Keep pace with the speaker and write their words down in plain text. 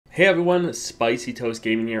Hey everyone, Spicy Toast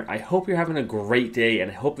Gaming here. I hope you're having a great day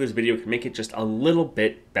and I hope this video can make it just a little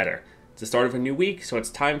bit better. It's the start of a new week, so it's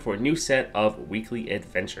time for a new set of weekly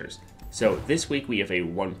adventures. So this week we have a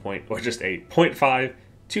 0.5,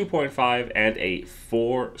 2.5, and a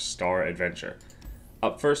 4-star adventure.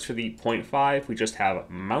 Up first for the 0.5, we just have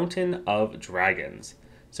Mountain of Dragons.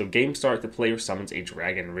 So game start, the player summons a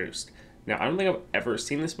dragon roost. Now I don't think I've ever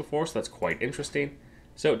seen this before, so that's quite interesting.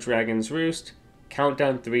 So Dragon's Roost.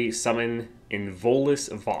 Countdown 3, summon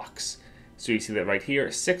Involus Vox. So you see that right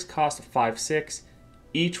here, 6 cost, 5/6.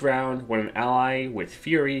 Each round, when an ally with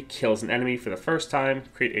Fury kills an enemy for the first time,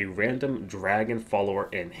 create a random dragon follower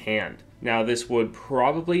in hand. Now this would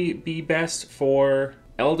probably be best for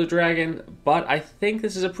Elder Dragon, but I think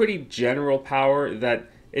this is a pretty general power that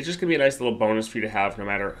it's just going to be a nice little bonus for you to have no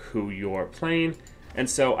matter who you're playing. And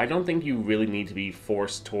so I don't think you really need to be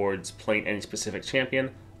forced towards playing any specific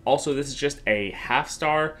champion. Also, this is just a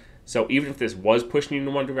half-star, so even if this was pushing you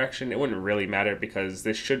in one direction, it wouldn't really matter because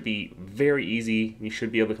this should be very easy. You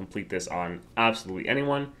should be able to complete this on absolutely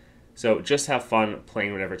anyone. So just have fun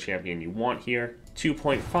playing whatever champion you want here.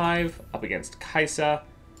 2.5 up against Kai'Sa.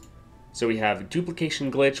 So we have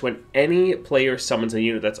Duplication Glitch. When any player summons a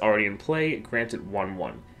unit that's already in play, grant it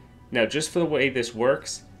 1/1. Now, just for the way this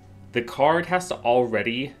works, the card has to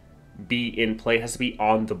already be in play, has to be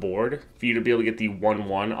on the board for you to be able to get the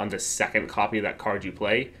 1/1 on the second copy of that card you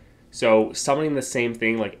play. So summoning the same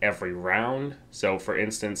thing like every round, so for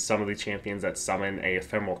instance some of the champions that summon a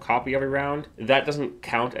ephemeral copy every round, that doesn't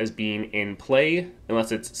count as being in play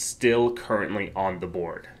unless it's still currently on the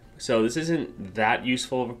board. So this isn't that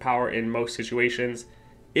useful of a power in most situations.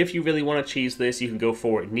 If you really want to cheese this, you can go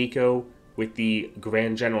for Neeko with the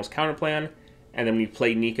Grand General's counterplan, and then when you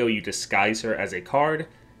play Neeko you disguise her as a card.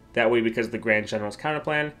 That way, because of the Grand General's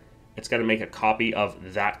counterplan, it's going to make a copy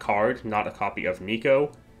of that card, not a copy of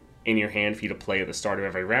Neeko, in your hand for you to play at the start of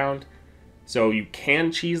every round. So you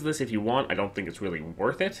can cheese this if you want. I don't think it's really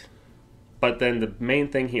worth it. But then the main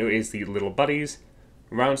thing here is the little buddies.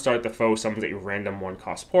 Round start, the foe summons a random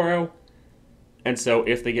 1-cost Poro. And so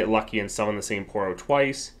if they get lucky and summon the same Poro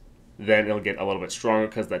twice, then it'll get a little bit stronger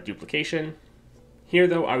because of that duplication. Here,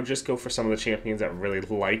 though, I would just go for some of the champions that really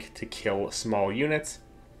like to kill small units.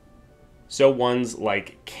 So ones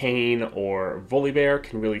like Kayn or Volibear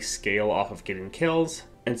can really scale off of getting kills,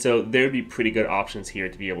 and so there would be pretty good options here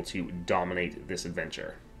to be able to dominate this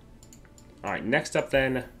adventure. Alright, next up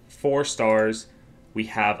then, 4 stars, we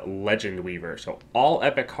have Legend Weaver. So all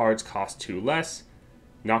epic cards cost 2 less.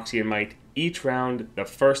 Noxian Might, each round, the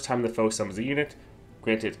first time the foe summons a unit,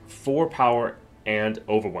 granted 4 power and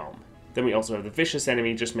Overwhelm. Then we also have the Vicious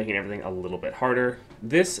Enemy, just making everything a little bit harder.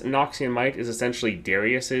 This Noxian Might is essentially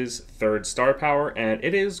Darius's 3rd star power, and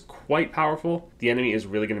it is quite powerful. The enemy is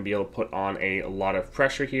really going to be able to put on a lot of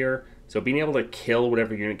pressure here, so being able to kill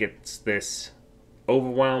whatever unit gets this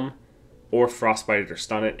Overwhelm, or Frostbite it or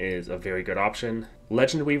Stun it, is a very good option.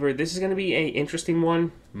 Legend Weaver, this is going to be an interesting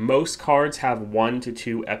one. Most cards have 1 to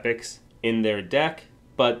 2 epics in their deck,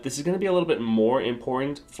 but this is going to be a little bit more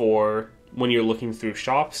important for when you're looking through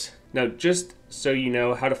shops. Now, just so you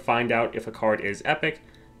know how to find out if a card is epic,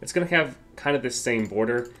 it's going to have kind of this same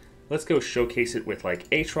border. Let's go showcase it with like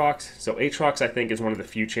Aatrox. So Aatrox, I think, is one of the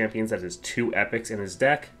few champions that has 2 epics in his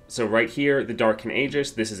deck. So right here, the Darkin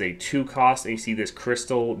Aegis, this is a 2 cost, and you see this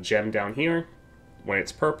crystal gem down here. When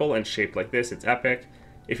it's purple and shaped like this, it's epic.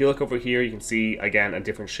 If you look over here, you can see, again, a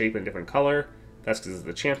different shape and different color. That's because it's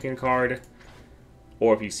the champion card.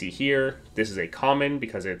 Or if you see here, this is a common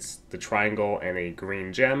because it's the triangle and a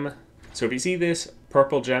green gem. So if you see this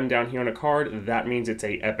purple gem down here on a card, that means it's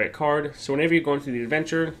a epic card. So whenever you're going through the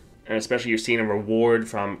adventure, and especially you're seeing a reward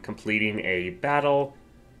from completing a battle,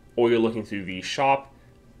 or you're looking through the shop,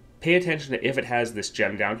 pay attention to if it has this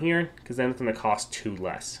gem down here, because then it's going to cost 2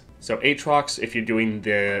 less. So Aatrox, if you're doing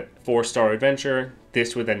the 4-star adventure,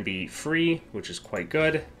 this would then be free, which is quite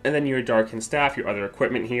good. And then your Darkin Staff, your other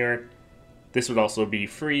equipment here, this would also be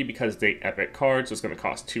free because they epic cards, so it's going to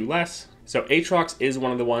cost 2 less. So Aatrox is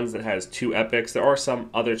one of the ones that has 2 epics. There are some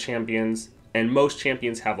other champions, and most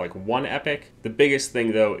champions have like 1 epic. The biggest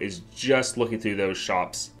thing though is just looking through those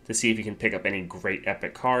shops to see if you can pick up any great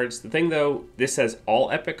epic cards. The thing though, this says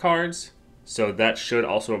all epic cards, so that should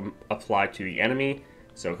also apply to the enemy.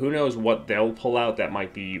 So who knows what they'll pull out that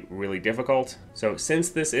might be really difficult. So since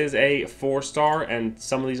this is a 4-star and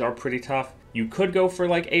some of these are pretty tough, you could go for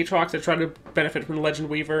like Aatrox to try to benefit from the Legend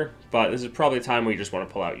Weaver, but this is probably a time where you just want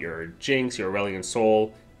to pull out your Jinx, your Aurelion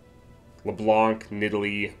Sol, LeBlanc,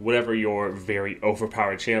 Nidalee, whatever your very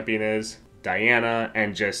overpowered champion is, Diana,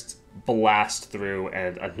 and just blast through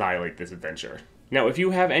and annihilate this adventure. Now, if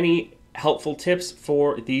you have any helpful tips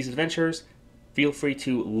for these adventures, feel free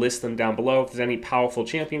to list them down below. If there's any powerful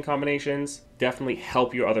champion combinations, definitely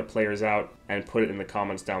help your other players out and put it in the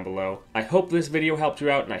comments down below. I hope this video helped you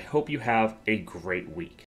out, and I hope you have a great week.